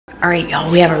All right,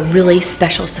 y'all, we have a really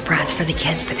special surprise for the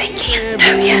kids, but they can't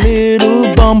know yet.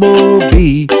 Little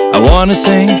bumblebee, I wanna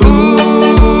sing. Ooh,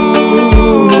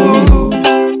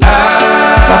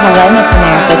 Well, hello, Miss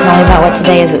America. Tell me about what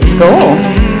today is at school.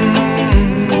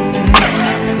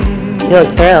 You look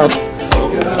thrilled.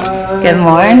 Good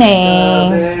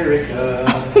morning.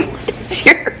 What is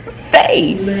your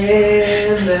face?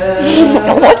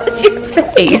 What is your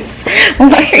face?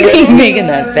 Why are you making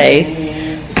that face?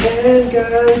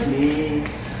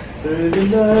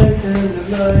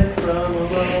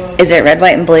 Is it Red,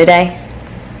 White, and Blue Day?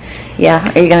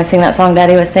 Yeah. Are you going to sing that song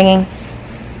Daddy was singing?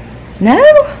 No?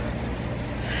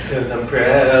 Because I'm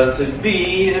proud to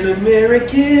be an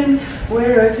American,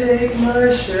 where I take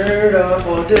my shirt off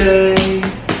all day.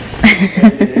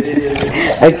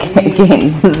 Okay,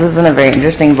 this isn't a very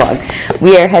interesting vlog.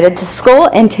 We are headed to school,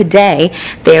 and today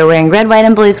they are wearing red, white,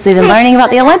 and blue because they've been learning about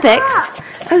the Olympics.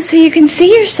 Oh, so you can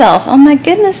see yourself. Oh my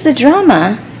goodness, the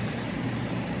drama.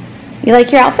 You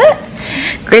like your outfit?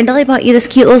 Grand Dolly bought you this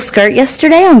cute little skirt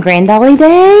yesterday on Grand Dolly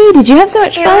Day. Did you have so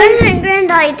much fun? It wasn't Grand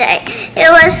Dolly Day. It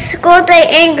was school day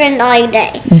and Grand Dolly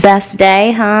Day. Best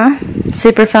day, huh?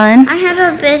 Super fun? I had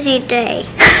a busy day.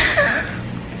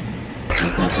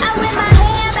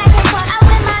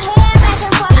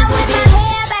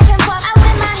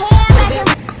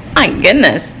 My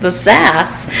goodness, the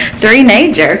sass. 3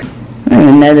 major. I don't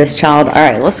even know this child. All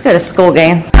right, let's go to school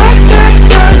games.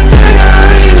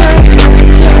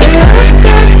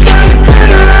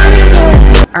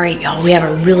 All right, y'all, we have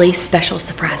a really special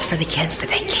surprise for the kids, but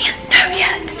they can't know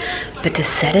yet. But to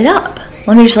set it up,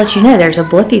 let me just let you know there's a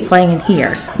Blippi playing in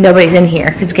here. Nobody's in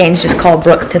here because Gaines just called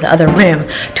Brooks to the other room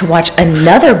to watch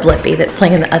another Blippi that's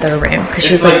playing in the other room because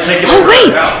she's like, oh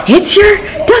wait, it's your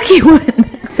ducky one.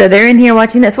 So they're in here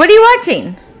watching this. What are you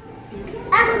watching?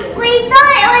 We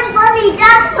thought it was Blippi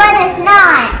Ducks, but it's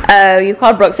not. Oh, you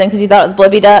called Brooks in because you thought it was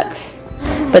Blippi Ducks?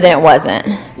 But then it wasn't.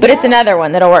 But it's another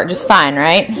one that'll work just fine,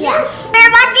 right? Yeah.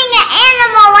 We're watching an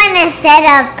animal one instead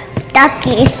of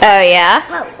duckies. Oh, yeah?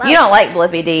 You don't like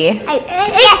Blippi, do you?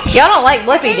 Yes. Y'all don't like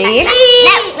Blippi, do you? No,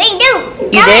 we do.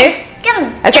 You do?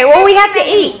 Okay, well, we have to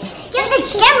eat. Give the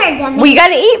camera to me. We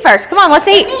gotta eat first. Come on, let's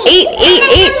eat.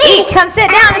 Eat. Come sit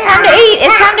down. It's time to eat.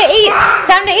 It's time to eat. It's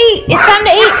time to eat. It's time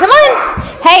to eat. Come on.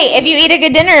 Hey, if you eat a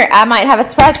good dinner, I might have a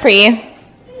surprise for you.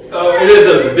 Oh, it is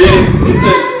a big, it's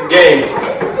a Gaines.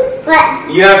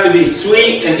 What? You have to be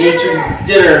sweet and eat your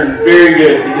dinner very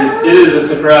good because it is a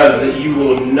surprise that you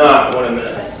will not want to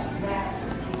miss.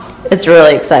 It's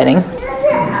really exciting. Like,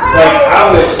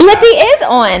 I wish. Blippi is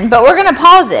on, but we're gonna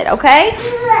pause it, okay?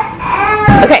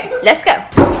 Okay, let's go.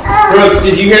 Brooks,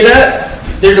 did you hear that?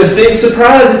 There's a big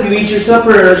surprise if you eat your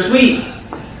supper and are sweet.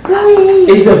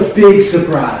 It's a big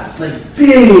surprise, like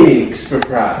big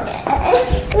surprise.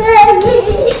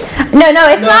 No,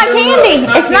 it's not candy.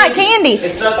 It's not candy.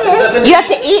 It's not You have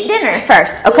to eat dinner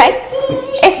first, okay?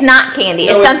 It's not candy.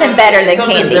 It's something better than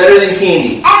candy. Better than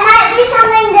candy. It might be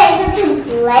something that you can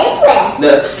play with.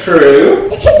 That's true.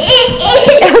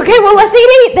 Okay, well, let's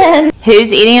eat then.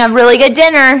 Who's eating a really good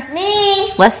dinner?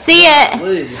 Me. Let's see it.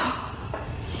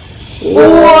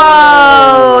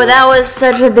 Whoa, that was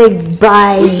such a big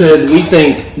bite. We said we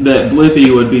think that Blippi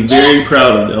would be very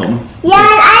proud of them. Yeah,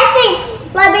 and I think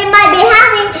Blippi might be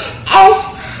happy if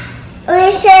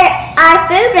we share our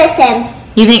food with him.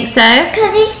 You think so?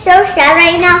 Because he's so sad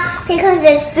right now because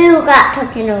his food got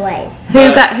taken away.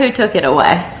 Who took it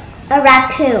away? A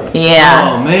raccoon.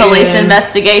 Yeah. Oh, man. Police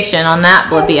investigation on that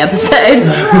Blippi episode.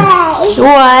 Away.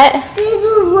 What?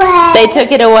 Away. They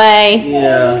took it away.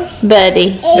 Yeah.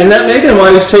 Buddy. And that maybe why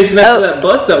he was chasing after that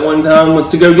bus that one time was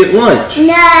to go get lunch. No.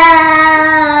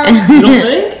 You don't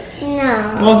think?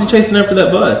 No. Why was he chasing after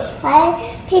that bus? Why?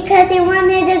 Because he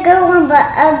wanted to go on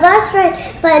a bus ride,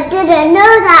 but didn't know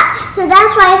that. So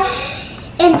that's why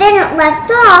and then it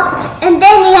left off. And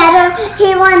then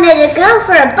he wanted to go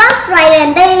for a bus ride,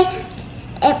 and then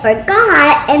it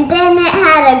forgot, and then it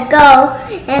had to go,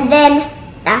 and then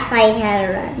that's why he had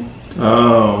to run.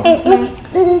 Oh. And then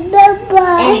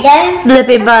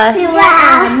Blippi bus.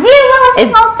 yeah.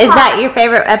 Is that your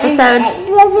favorite episode?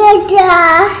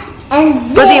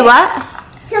 And Blippi what?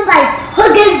 somebody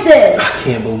took his food. I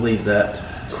can't believe that.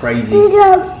 Crazy.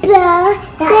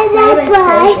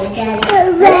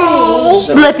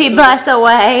 Blippi bus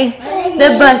away. The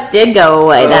bus did go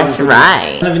away, that's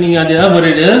right. You have any idea what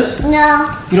it is? No.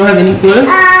 You don't have any clue?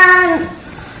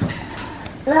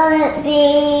 Will it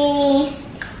be...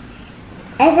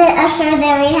 Is it a show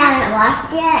that we haven't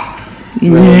watched yet?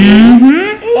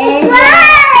 Mm-hmm. Is it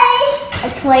a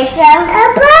toy show? A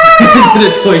bus! Is it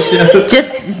a toy show?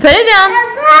 Just put it down. A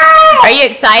bus! Are you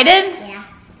excited? Yeah.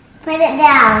 Put it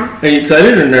down. Are you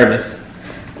excited or nervous?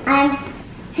 I'm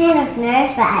kind of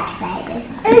nervous but excited.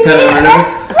 You kind of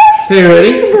nervous? Okay,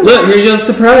 ready? Look, here's your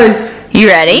surprise. You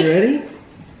ready? You ready?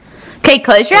 Okay,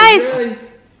 close your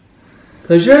eyes.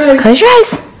 Close your eyes. Close your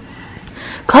eyes.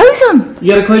 Close them.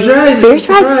 You gotta close your eyes. Close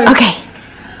your eyes. Okay.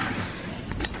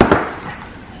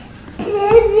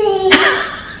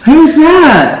 Who's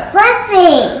that?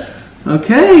 Fluffy.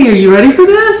 Okay, are you ready for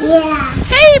this? Yeah.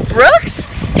 Hey, Brooks!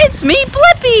 It's me,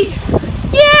 Blippi!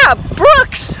 Yeah,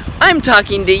 Brooks! I'm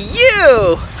talking to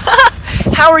you!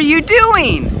 How are you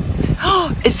doing?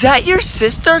 Is that your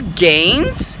sister,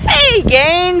 Gaines? Hey,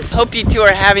 Gaines! Hope you two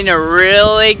are having a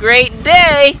really great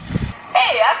day!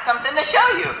 Hey, I have something to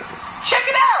show you! Check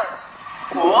it out!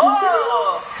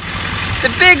 Whoa! The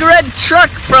big red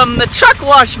truck from the truck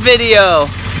wash video!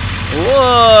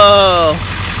 Whoa!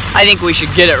 I think we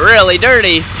should get it really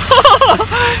dirty.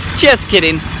 Just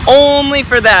kidding. Only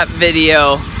for that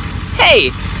video. Hey,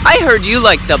 I heard you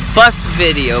like the bus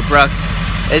video, Brooks.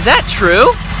 Is that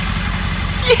true?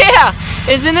 Yeah!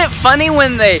 Isn't it funny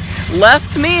when they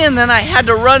left me and then I had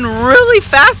to run really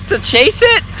fast to chase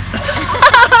it?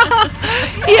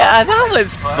 Yeah, that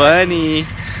was funny.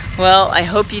 Well, I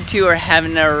hope you two are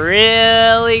having a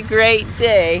really great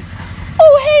day.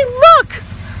 Oh, hey, look!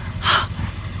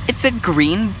 It's a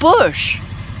green bush.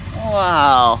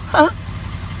 Wow.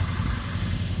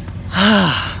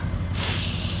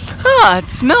 It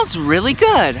smells really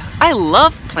good. I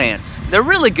love plants. They're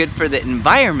really good for the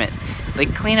environment. They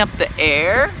clean up the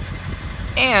air,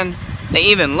 and they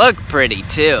even look pretty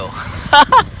too.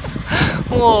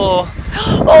 Whoa.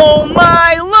 Oh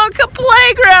my, look, a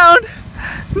playground!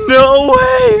 No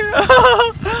way!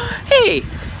 Hey,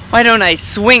 why don't I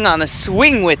swing on a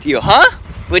swing with you, huh?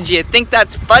 Would you think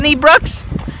that's funny, Brooks?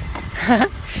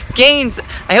 Gaines,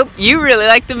 I hope you really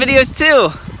like the videos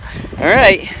too.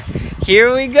 Alright,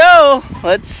 here we go.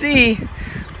 Let's see.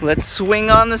 Let's swing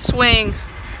on the swing.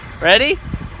 Ready?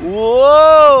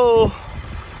 Whoa!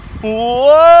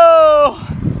 Whoa!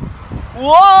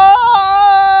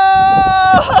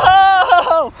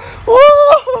 Whoa!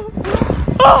 Whoa!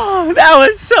 Oh, that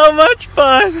was so much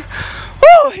fun.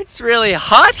 Whoa, it's really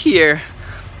hot here.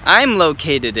 I'm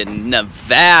located in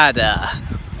Nevada.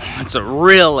 It's a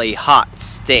really hot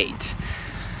state.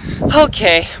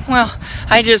 Okay, well,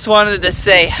 I just wanted to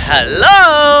say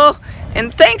hello,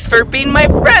 and thanks for being my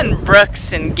friend,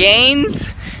 Brooks and Gaines.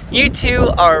 You two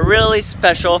are really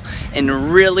special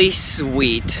and really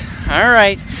sweet. All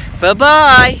right,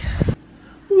 bye-bye.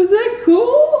 Was that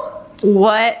cool?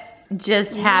 What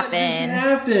just happened?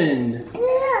 What just happened?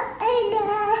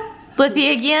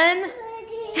 Blippi again?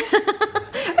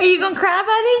 Are you gonna cry,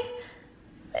 buddy?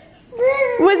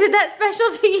 Was it that special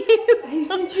to you? He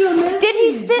sent you a message. Did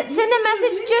he send a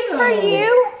message just for you?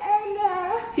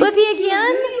 Blippi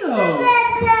again?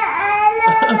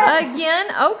 Again?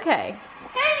 Okay.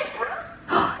 Hey, Brooks.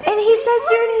 And he says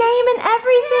your name and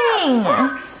everything.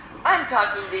 Brooks, I'm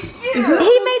talking to you.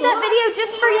 He made that video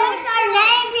just for you. That's our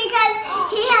name because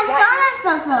he has done us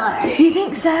before. You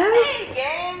think so? Hey,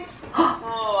 Gaines.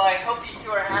 Oh, I hope you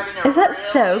two are having a Is that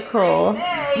so really cool? great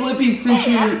day. Blippi sent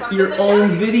Hey, I have you something your to show own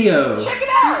you. video. Check it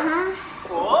out.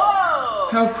 Whoa.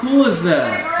 How cool is Big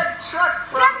that? red truck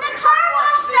From the car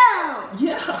wash show.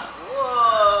 Yeah.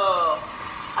 Whoa.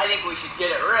 I think we should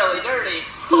get it really dirty.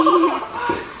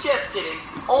 Just kidding.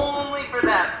 Only for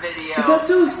that video. Is that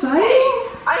so exciting? Hey,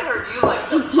 I heard you like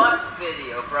the bus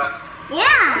video, Brooks.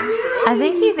 Yeah. I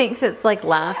think he thinks it's like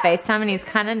live FaceTime and he's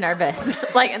kind of nervous.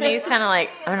 Like, and he's kind of like,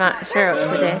 I'm not sure what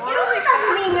to do. Really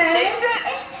fast to chase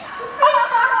it?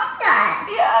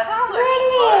 Yeah, that was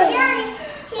fun.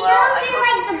 He knows you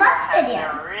like the bus Having video.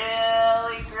 a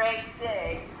really great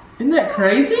day. Isn't that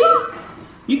crazy?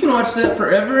 You can watch that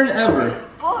forever and ever.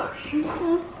 Bush.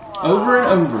 Over and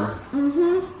over.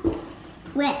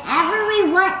 Whenever we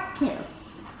want to.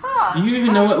 Huh. Do you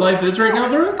even know what life is right now,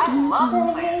 Brooks? I love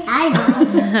plants. I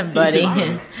know. Buddy.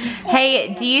 Easy.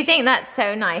 Hey, do you think that's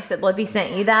so nice that Blippi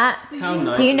sent you that? How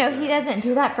nice. Do you is know that? he doesn't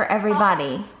do that for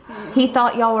everybody? He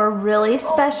thought y'all were really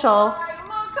special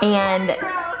and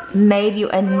made you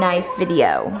a nice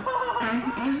video.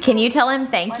 Can you tell him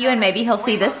thank you and maybe he'll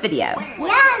see this video? Yeah,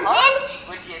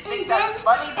 Would you and think then that's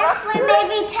funny, if Brooks? we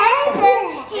maybe text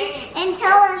him and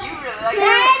tell him You really to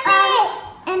like come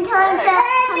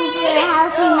to the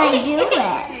house, he might do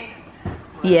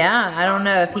it. Yeah, I don't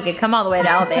know if he could come all the way to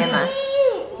Alabama.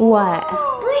 What?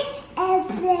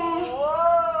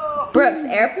 Whoa. Brooks,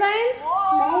 airplane?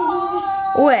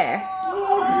 Where?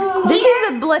 This is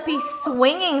a Blippi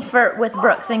swinging with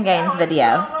Brooks and Gaines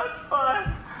video. So much fun.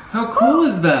 How cool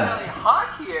is Really that?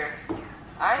 hot here.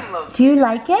 I'm located Do you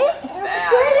like it? in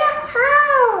Nevada.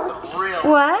 house. Really?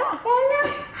 What?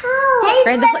 There's a house. Hey,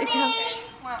 Randomly Flippy.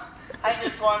 Well, I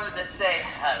just wanted to say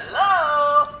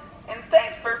hello and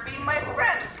thanks for being my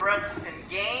friend, Brooks and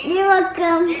Gaines. You're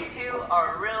welcome. You two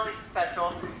are really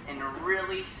special and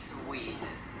really sweet.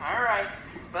 All right,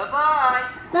 bye-bye.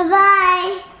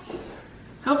 Bye-bye.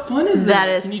 How fun is that? That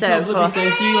is Can you so tell Blippi cool.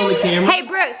 thank you on the camera? Hey,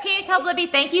 Brooks, can you tell Blippi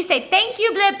thank you? Say thank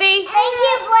you, Blippi. Thank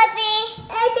you, Blippi.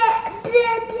 And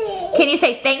Blippi. Can you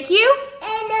say thank you?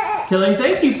 And Tell him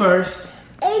thank you first.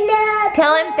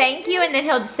 Tell him thank you and then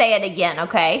he'll just say it again,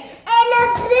 okay?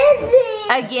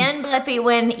 Blippi. Again, Blippi,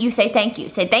 when you say thank you.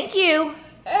 Say thank you.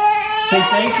 Say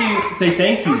thank you. Say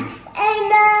thank you.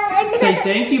 Say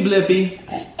thank you, Blippi.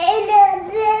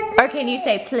 Or can you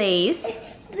say please?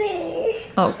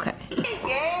 Okay. Hey,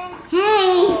 Gaines.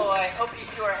 Hey. Oh, I hope you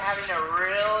two are having a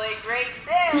really great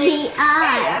day. We Hey,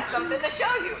 I are. have something to show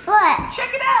you. What?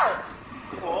 Check it out.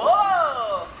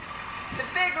 Whoa! The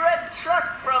big red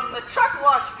truck from the truck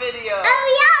wash video. Oh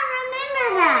yeah, I remember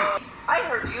that. I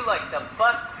heard you like the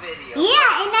bus video.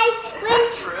 Yeah, and when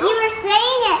true? you were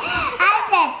saying it, I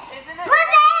said, Isn't it?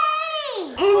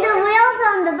 Blippi! And the wheels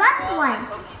on the bus Well, I one.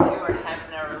 hope you two are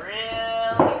having a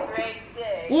really great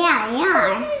day. Yeah,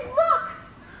 yeah. Hey, look!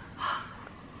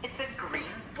 It's a green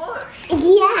bush.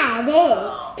 Yeah, it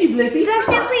is. Hey, Blippi. Because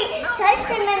if we touch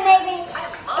them and maybe he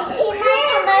might come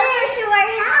over to our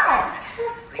house.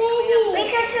 We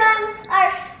could show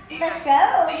him the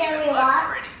show that we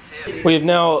watched. We have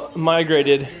now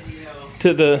migrated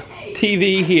to the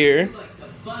TV here.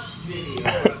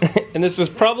 And this is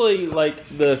probably like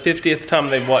the 50th time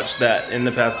they've watched that in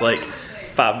the past like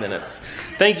 5 minutes.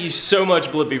 Thank you so much,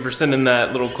 Blippi, for sending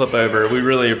that little clip over. We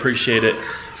really appreciate it.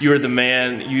 You are the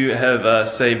man. You have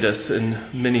saved us in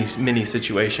many, many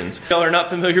situations. If y'all are not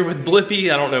familiar with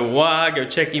Blippi, I don't know why, go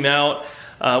check him out.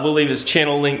 We'll leave his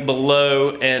channel link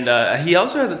below. And he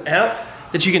also has an app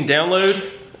that you can download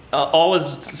all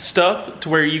his stuff to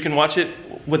where you can watch it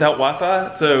without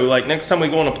Wi-Fi. So like next time we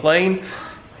go on a plane,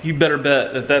 you better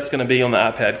bet that that's gonna be on the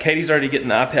iPad. Katie's already getting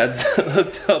the iPads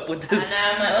hooked up with this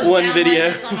one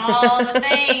video. On all the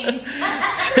things.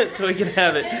 So we can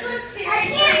have it. This was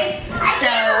seriously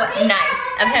so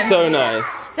nice of him. So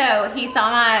nice. So he saw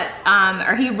my,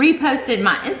 or he reposted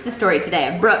my Insta story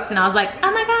today of Brooks, and I was like,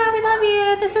 oh my God, we love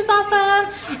you, this is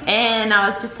awesome. And I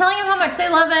was just telling him how much they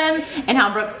love him, and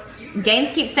how Brooks,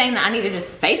 Gaines keeps saying that I need to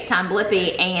just FaceTime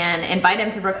Blippi and invite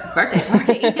him to Brooks' birthday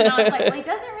party. And I was like, well, he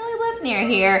doesn't really live near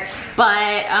here, but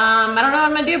I don't know what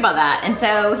I'm gonna do about that. And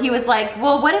so he was like,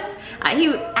 well, what if,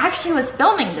 he actually was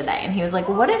filming today, and he was like,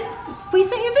 well, what if we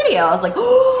sent you a video? I was like,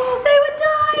 oh, they would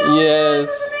die. Oh, Yes.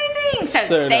 this is amazing.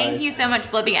 So thank you so much,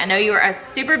 Blippi. I know you are a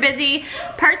super busy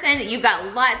person. You've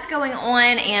got lots going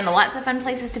on and lots of fun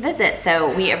places to visit.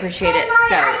 So we appreciate it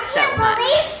so much.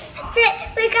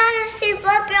 We got to see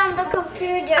Blippi on the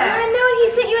computer. I know, and he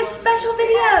sent you a special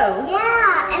video.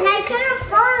 Yeah, and I could have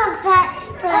thought of that,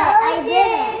 but I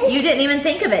didn't. You didn't even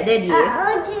think of it, did you?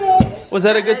 Was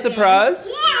that a good surprise?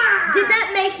 Yeah. Did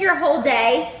that make your whole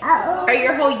day? Or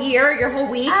your whole year, your whole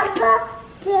week?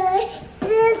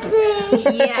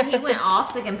 Yeah, he went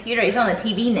off the computer. He's on the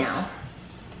TV now.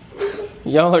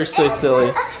 Y'all are so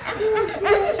silly.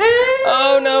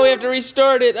 Oh no, we have to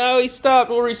restart it. Oh, he stopped.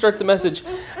 We'll restart the message.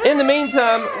 In the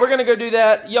meantime, we're gonna go do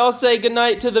that. Y'all say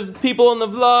goodnight to the people on the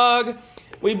vlog.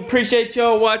 We appreciate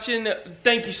y'all watching.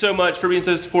 Thank you so much for being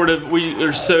so supportive. We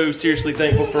are so seriously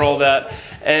thankful for all that.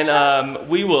 And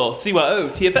we will CYO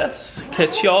TFS.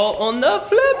 Catch y'all on the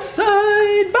flip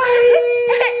side.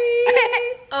 Bye.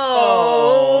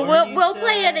 Oh, Oh, we'll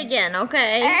play it again,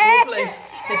 okay? We'll play.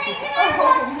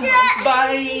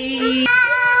 Bye.